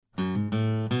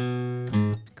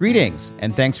Greetings,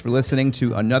 and thanks for listening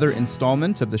to another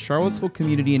installment of the Charlottesville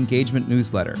Community Engagement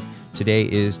Newsletter.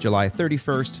 Today is July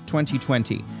 31st,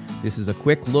 2020. This is a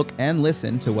quick look and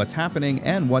listen to what's happening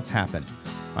and what's happened.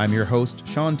 I'm your host,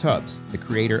 Sean Tubbs, the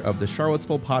creator of the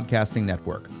Charlottesville Podcasting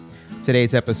Network.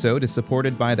 Today's episode is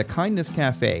supported by the Kindness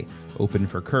Cafe, open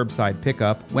for curbside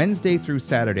pickup Wednesday through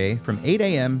Saturday from 8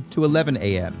 a.m. to 11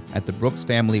 a.m. at the Brooks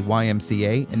Family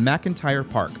YMCA in McIntyre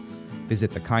Park.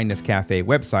 Visit the Kindness Cafe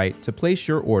website to place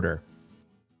your order.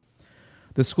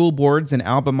 The school boards in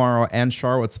Albemarle and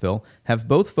Charlottesville have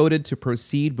both voted to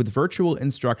proceed with virtual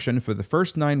instruction for the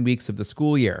first 9 weeks of the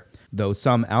school year, though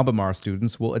some Albemarle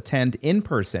students will attend in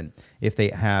person if they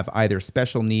have either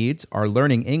special needs, are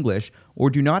learning English, or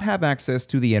do not have access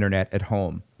to the internet at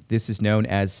home. This is known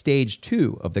as Stage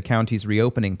 2 of the county's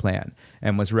reopening plan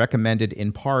and was recommended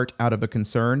in part out of a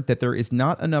concern that there is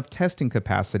not enough testing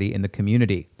capacity in the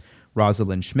community.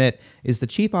 Rosalind Schmidt is the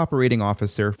Chief Operating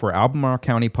Officer for Albemarle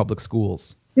County Public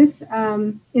Schools. This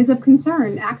is of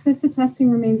concern. Access to testing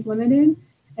remains limited,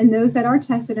 and those that are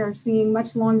tested are seeing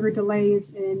much longer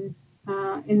delays in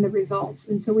the results.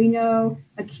 And so we know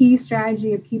a key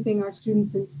strategy of keeping our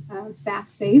students and staff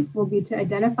safe will be to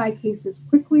identify cases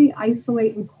quickly,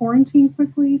 isolate and quarantine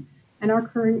quickly, and our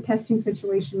current testing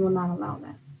situation will not allow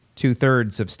that.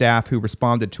 2/3 of staff who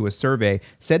responded to a survey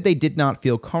said they did not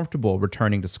feel comfortable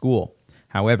returning to school.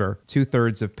 However,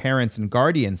 2/3 of parents and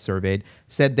guardians surveyed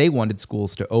said they wanted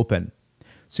schools to open.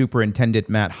 Superintendent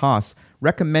Matt Haas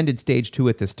recommended Stage 2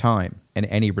 at this time, and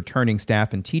any returning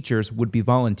staff and teachers would be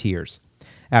volunteers.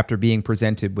 After being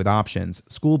presented with options,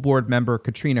 school board member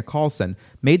Katrina Carlson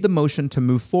made the motion to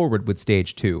move forward with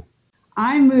Stage 2.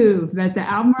 I move that the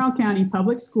Albemarle County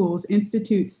Public Schools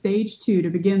institute Stage 2 to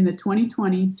begin the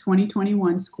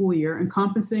 2020-2021 school year,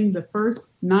 encompassing the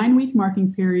first 9-week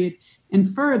marking period, and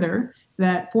further,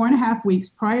 that 4.5 weeks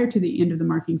prior to the end of the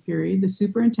marking period, the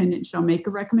superintendent shall make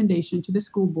a recommendation to the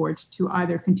school board to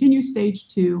either continue Stage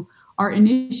 2 or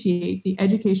initiate the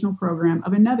educational program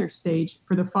of another stage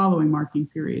for the following marking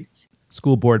period.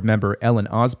 School board member Ellen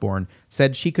Osborne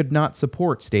said she could not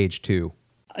support Stage 2.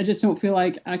 I just don't feel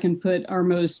like I can put our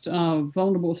most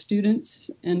vulnerable students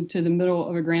into the middle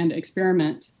of a grand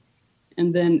experiment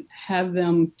and then have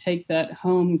them take that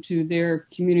home to their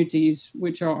communities,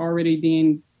 which are already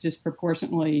being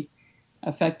disproportionately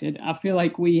affected. I feel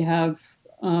like we have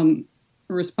a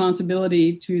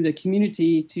responsibility to the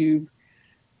community to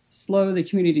slow the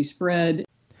community spread.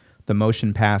 The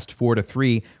motion passed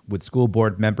 4-3, with school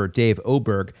board member Dave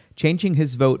Oberg changing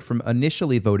his vote from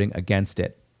initially voting against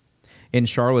it. In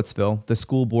Charlottesville, the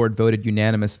school board voted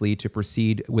unanimously to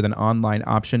proceed with an online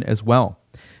option as well.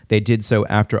 They did so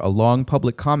after a long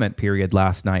public comment period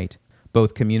last night.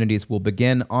 Both communities will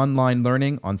begin online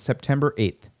learning on September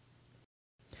 8th.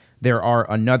 There are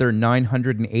another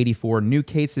 984 new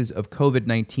cases of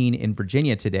COVID-19 in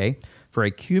Virginia today, for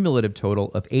a cumulative total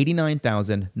of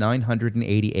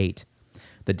 89,988.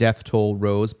 The death toll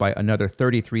rose by another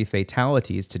 33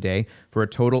 fatalities today for a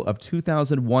total of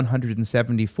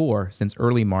 2,174 since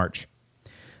early March.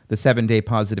 The 7-day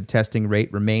positive testing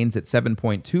rate remains at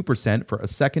 7.2% for a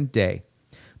second day.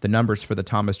 The numbers for the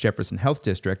Thomas Jefferson Health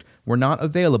District were not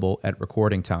available at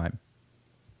recording time.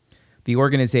 The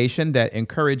organization that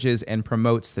encourages and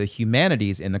promotes the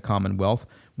humanities in the Commonwealth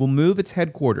will move its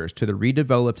headquarters to the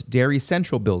redeveloped Dairy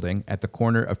Central building at the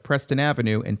corner of Preston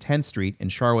Avenue and 10th Street in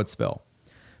Charlottesville.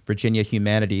 Virginia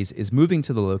Humanities is moving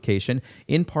to the location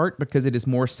in part because it is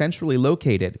more centrally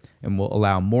located and will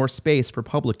allow more space for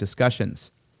public discussions.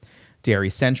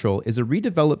 Dairy Central is a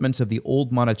redevelopment of the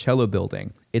old Monticello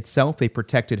building, itself a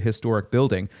protected historic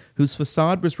building whose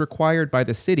facade was required by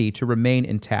the city to remain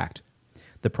intact.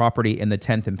 The property in the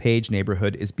 10th and Page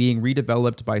neighborhood is being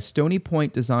redeveloped by Stony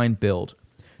Point Design Build.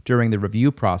 During the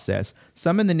review process,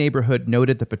 some in the neighborhood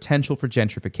noted the potential for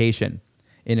gentrification.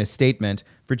 In a statement,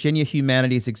 Virginia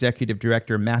Humanities Executive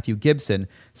Director Matthew Gibson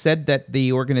said that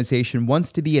the organization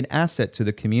wants to be an asset to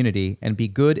the community and be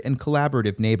good and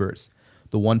collaborative neighbors.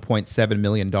 The $1.7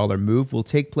 million move will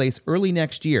take place early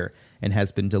next year and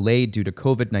has been delayed due to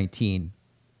COVID-19.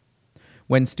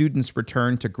 When students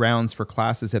return to grounds for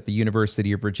classes at the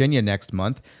University of Virginia next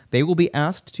month, they will be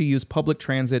asked to use public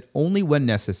transit only when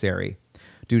necessary.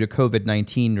 Due to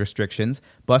COVID-19 restrictions,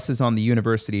 buses on the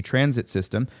university transit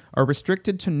system are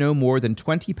restricted to no more than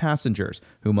 20 passengers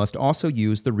who must also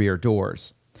use the rear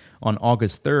doors. On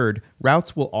August 3rd,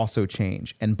 routes will also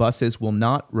change, and buses will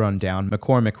not run down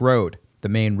McCormick Road, the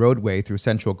main roadway through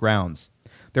Central Grounds.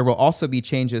 There will also be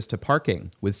changes to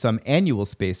parking, with some annual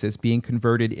spaces being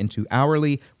converted into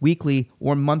hourly, weekly,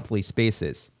 or monthly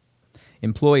spaces.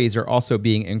 Employees are also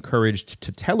being encouraged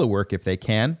to telework if they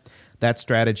can. That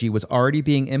strategy was already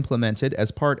being implemented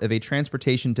as part of a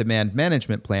transportation demand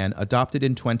management plan adopted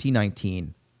in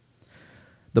 2019.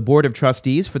 The Board of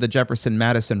Trustees for the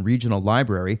Jefferson-Madison Regional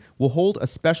Library will hold a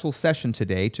special session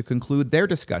today to conclude their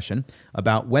discussion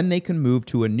about when they can move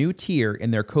to a new tier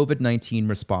in their COVID-19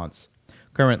 response.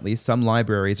 Currently, some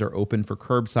libraries are open for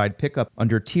curbside pickup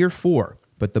under Tier 4,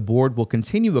 but the board will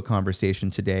continue a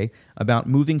conversation today about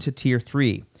moving to Tier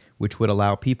 3, which would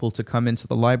allow people to come into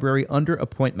the library under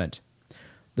appointment.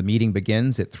 The meeting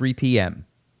begins at 3 p.m.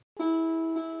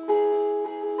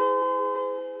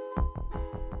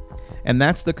 And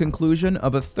that's the conclusion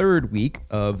of a third week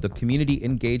of the Community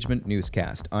Engagement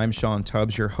Newscast. I'm Sean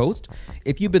Tubbs, your host.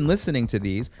 If you've been listening to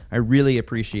these, I really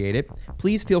appreciate it.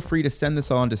 Please feel free to send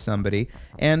this on to somebody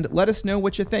and let us know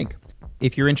what you think.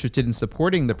 If you're interested in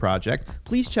supporting the project,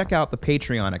 please check out the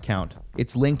Patreon account.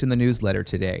 It's linked in the newsletter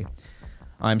today.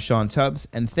 I'm Sean Tubbs,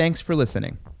 and thanks for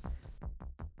listening.